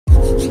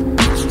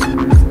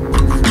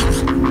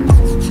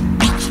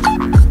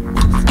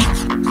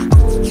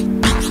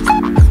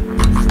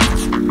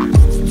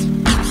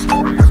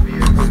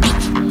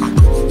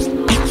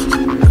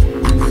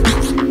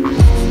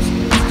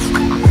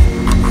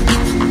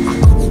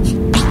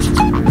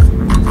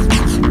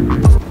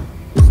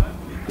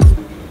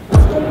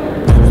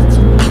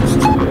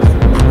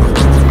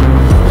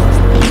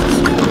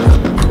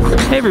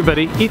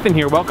everybody, Ethan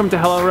here, welcome to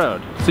Hello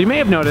Road. So you may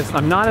have noticed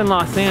I'm not in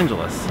Los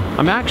Angeles,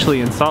 I'm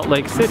actually in Salt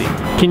Lake City.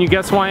 Can you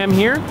guess why I'm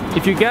here?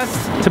 If you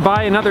guessed to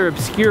buy another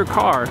obscure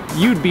car,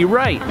 you'd be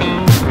right.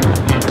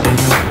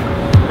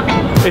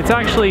 It's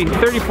actually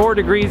 34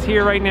 degrees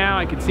here right now,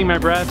 I can see my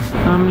breath.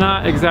 I'm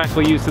not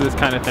exactly used to this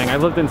kind of thing.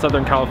 I've lived in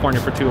Southern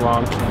California for too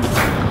long.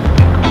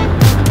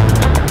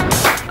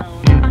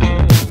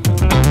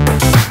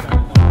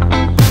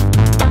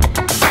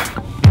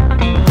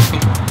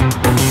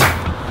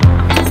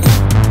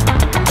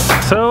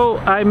 So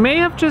I may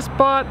have just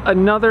bought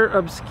another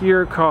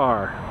obscure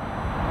car.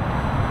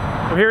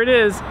 So here it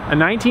is, a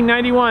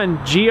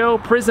 1991 Geo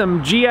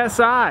Prizm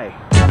GSi.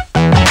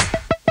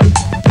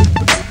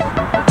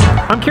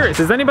 I'm curious,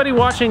 has anybody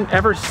watching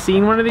ever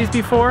seen one of these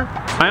before?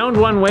 I owned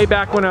one way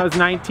back when I was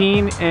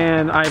 19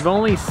 and I've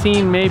only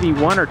seen maybe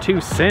one or two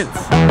since.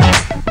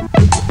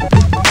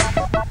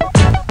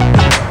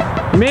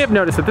 You may have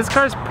noticed that this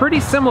car is pretty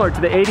similar to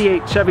the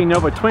 '88 Chevy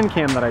Nova twin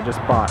cam that I just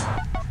bought.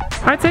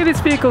 I'd say this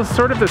vehicle is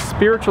sort of the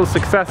spiritual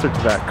successor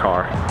to that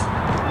car.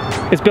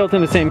 It's built in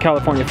the same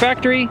California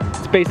factory,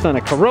 it's based on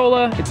a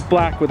Corolla, it's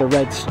black with a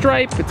red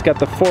stripe, it's got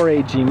the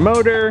 4AG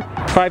motor,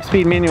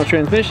 5-speed manual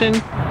transmission,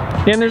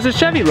 and there's a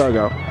Chevy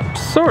logo,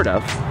 sort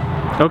of.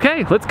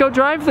 Okay, let's go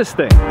drive this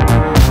thing.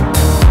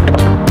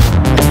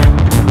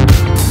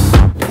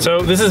 So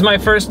this is my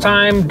first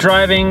time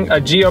driving a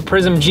Geo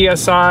Prizm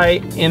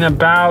GSi in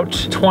about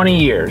 20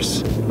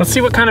 years. Let's see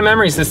what kind of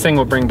memories this thing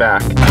will bring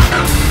back.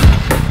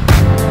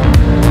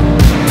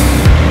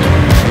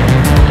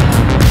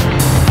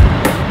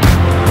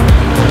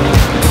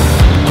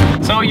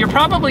 So you're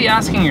probably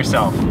asking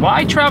yourself,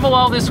 why travel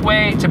all this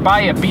way to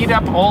buy a beat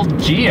up old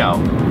Geo?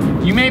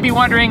 You may be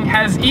wondering,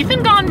 has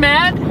Ethan gone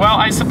mad? Well,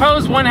 I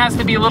suppose one has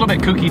to be a little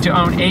bit kooky to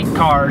own 8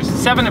 cars,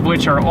 7 of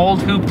which are old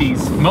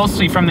Hoopties,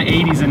 mostly from the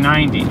 80s and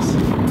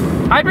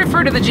 90s. I'd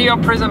refer to the Geo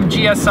Prizm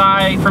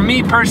GSi, for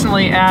me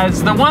personally,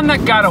 as the one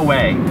that got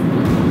away.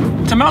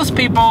 To most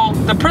people,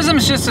 the Prizm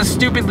is just a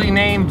stupidly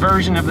named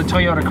version of the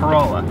Toyota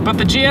Corolla. But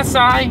the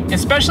GSi,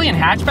 especially in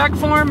hatchback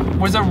form,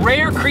 was a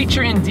rare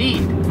creature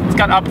indeed. It's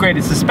got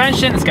upgraded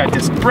suspension, it's got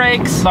disc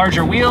brakes,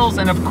 larger wheels,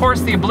 and of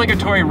course the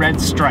obligatory red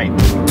stripe.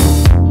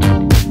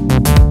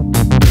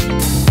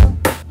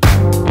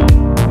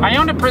 I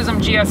owned a Prizm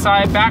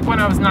GSi back when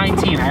I was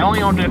 19. I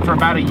only owned it for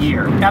about a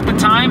year. At the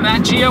time,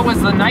 that Geo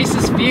was the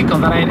nicest vehicle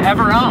that I had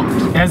ever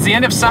owned. As the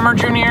end of summer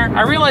drew near,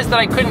 I realized that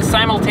I couldn't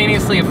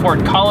simultaneously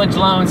afford college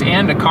loans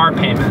and a car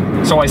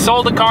payment. So I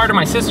sold the car to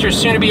my sister's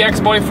soon-to-be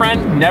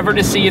ex-boyfriend, never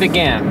to see it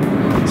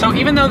again. So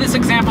even though this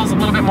example is a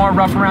little bit more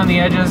rough around the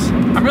edges,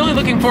 I'm really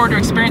looking forward to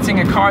experiencing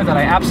a car that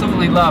I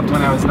absolutely loved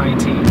when I was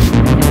 19.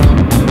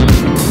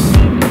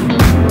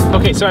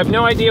 Okay, so I have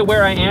no idea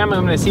where I am.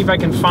 I'm gonna see if I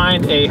can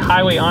find a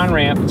highway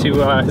on-ramp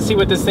to see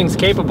what this thing's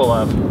capable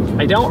of.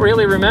 I don't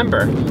really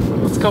remember.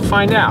 Let's go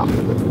find out.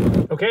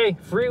 Okay,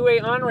 freeway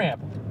on-ramp.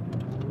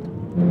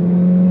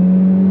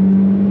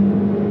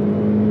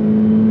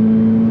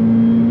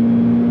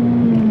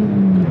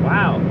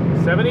 Wow,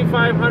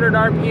 7,500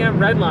 RPM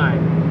red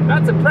line.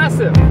 That's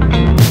impressive.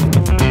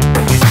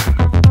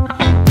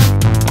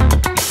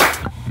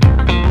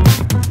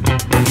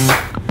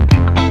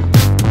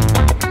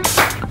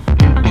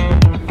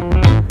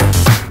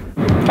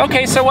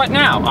 Okay, so what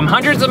now? I'm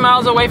hundreds of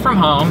miles away from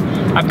home,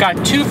 I've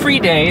got 2 free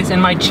days, and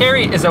my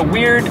Chariot is a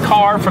weird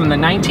car from the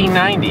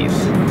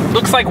 1990s.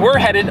 Looks like we're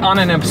headed on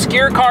an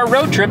obscure car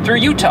road trip through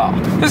Utah.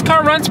 This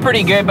car runs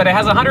pretty good, but it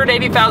has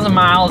 180,000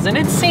 miles and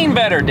it's seen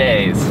better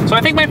days. So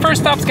I think my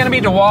first stop's gonna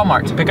be to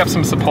Walmart to pick up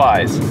some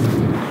supplies.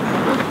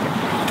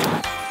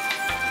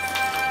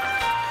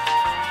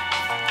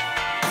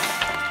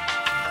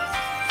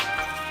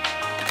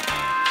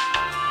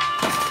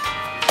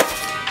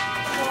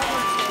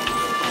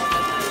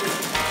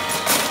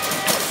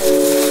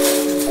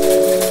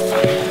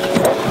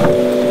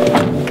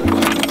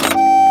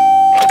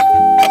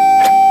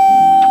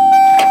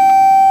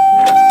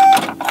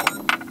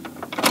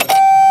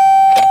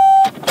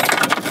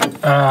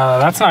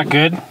 That's not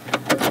good.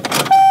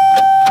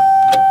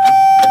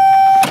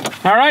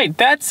 All right,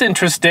 that's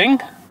interesting.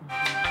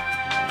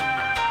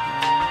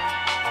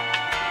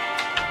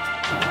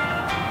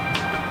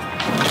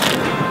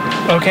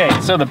 Okay,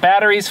 so the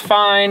battery's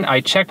fine.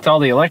 I checked all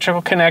the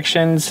electrical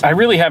connections. I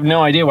really have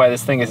no idea why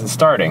this thing isn't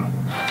starting.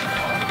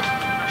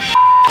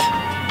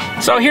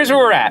 So here's where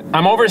we're at.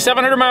 I'm over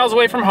 700 miles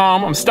away from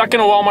home. I'm stuck in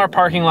a Walmart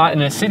parking lot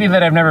in a city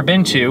that I've never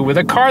been to with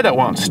a car that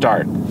won't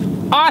start.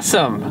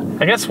 Awesome!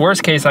 I guess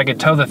worst case I could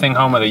tow the thing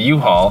home with a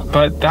U-Haul,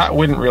 but that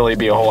wouldn't really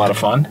be a whole lot of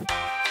fun.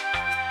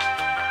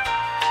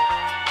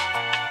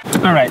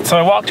 All right, so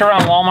I walked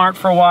around Walmart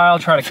for a while,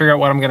 try to figure out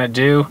what I'm gonna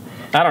do.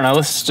 I don't know,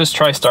 let's just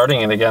try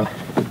starting it again.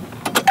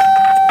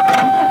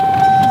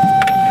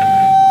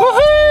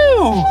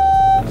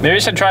 Woohoo! Maybe I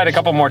should try it a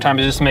couple more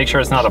times just to make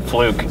sure it's not a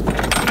fluke.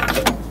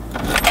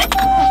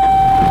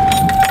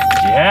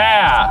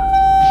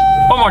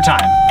 Yeah! One more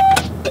time.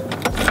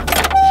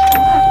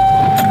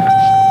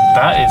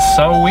 That is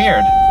so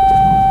weird.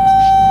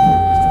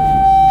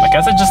 I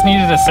guess it just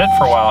needed to sit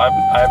for a while.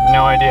 I have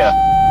no idea.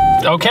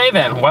 Okay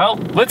then, well,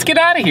 let's get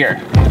out of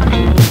here.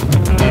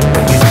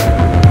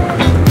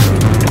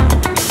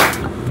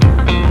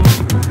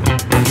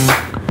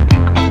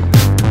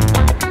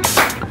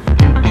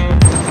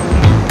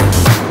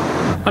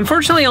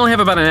 Unfortunately, I only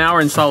have about an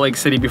hour in Salt Lake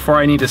City before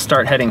I need to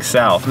start heading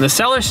south. And the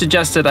seller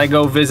suggested I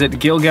go visit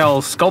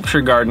Gilgal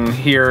Sculpture Garden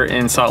here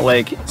in Salt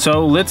Lake.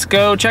 So let's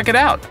go check it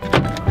out.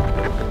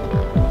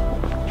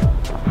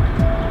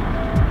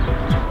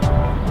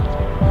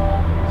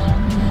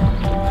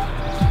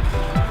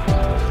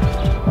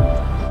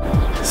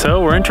 So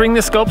we're entering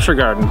the sculpture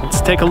garden. Let's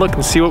take a look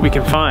and see what we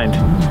can find.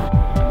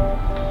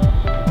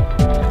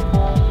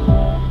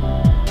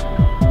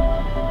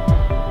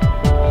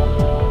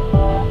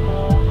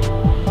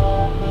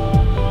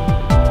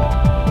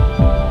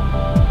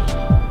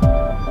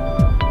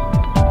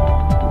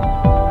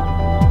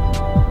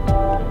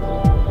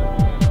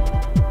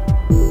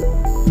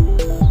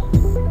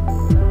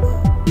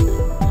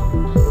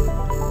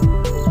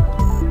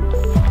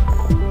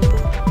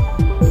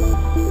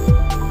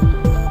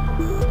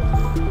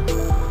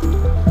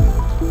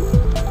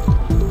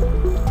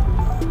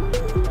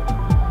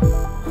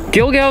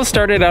 Gilgal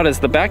started out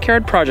as the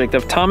backyard project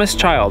of Thomas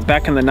Child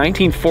back in the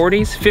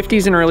 1940s,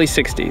 50s, and early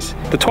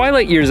 60s. The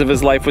twilight years of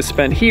his life was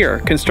spent here,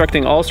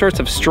 constructing all sorts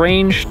of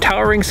strange,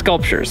 towering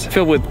sculptures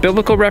filled with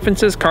biblical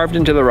references carved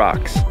into the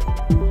rocks.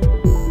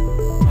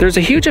 There's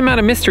a huge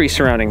amount of mystery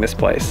surrounding this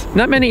place.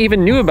 Not many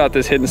even knew about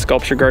this hidden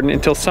sculpture garden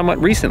until somewhat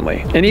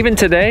recently. And even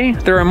today,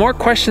 there are more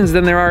questions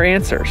than there are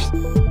answers.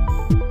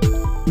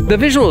 The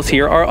visuals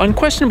here are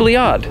unquestionably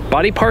odd.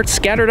 Body parts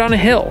scattered on a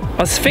hill,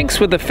 a sphinx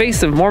with the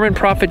face of Mormon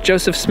prophet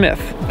Joseph Smith,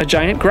 a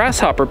giant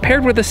grasshopper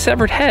paired with a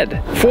severed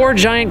head, 4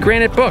 giant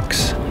granite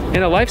books,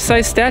 and a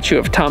life-size statue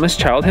of Thomas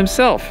Child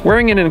himself,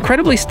 wearing an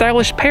incredibly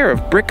stylish pair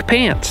of brick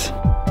pants.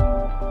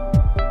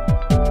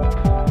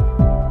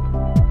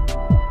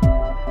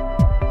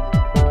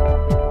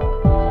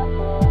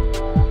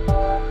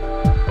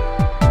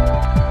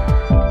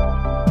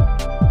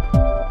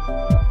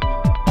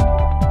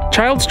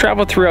 Childs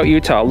traveled throughout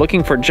Utah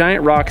looking for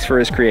giant rocks for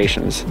his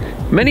creations.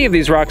 Many of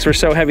these rocks were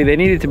so heavy they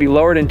needed to be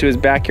lowered into his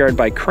backyard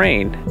by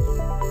crane.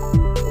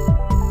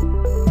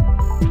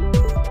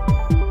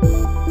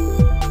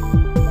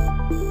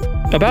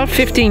 About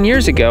 15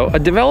 years ago, a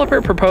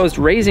developer proposed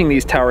raising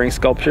these towering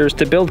sculptures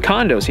to build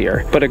condos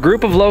here, but a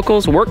group of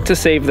locals worked to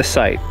save the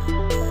site.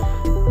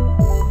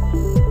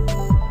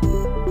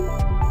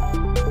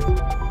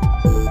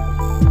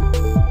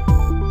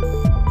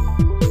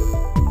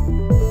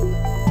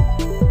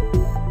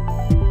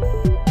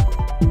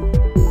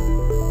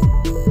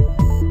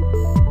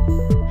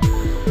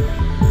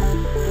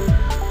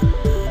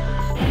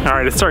 All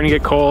right, it's starting to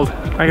get cold.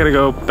 I gotta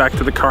go back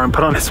to the car and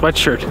put on a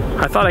sweatshirt.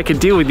 I thought I could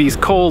deal with these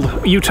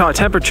cold Utah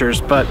temperatures,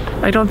 but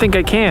I don't think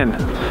I can.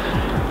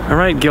 All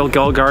right,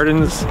 Gilgal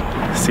Gardens,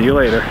 see you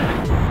later.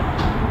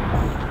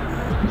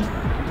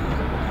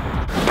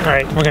 All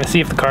right, we're gonna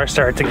see if the car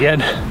starts again.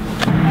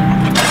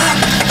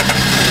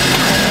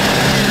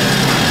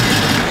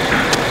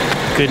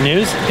 Good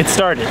news, it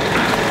started.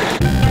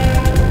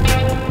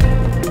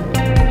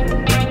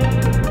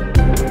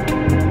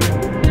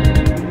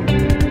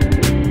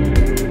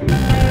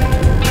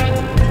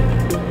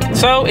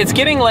 So it's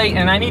getting late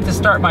and I need to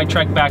start my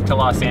trek back to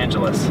Los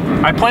Angeles.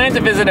 I plan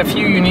to visit a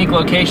few unique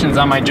locations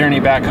on my journey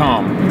back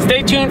home.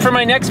 Stay tuned for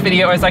my next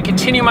video as I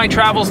continue my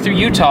travels through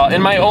Utah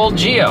in my old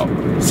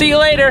Geo. See you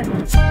later!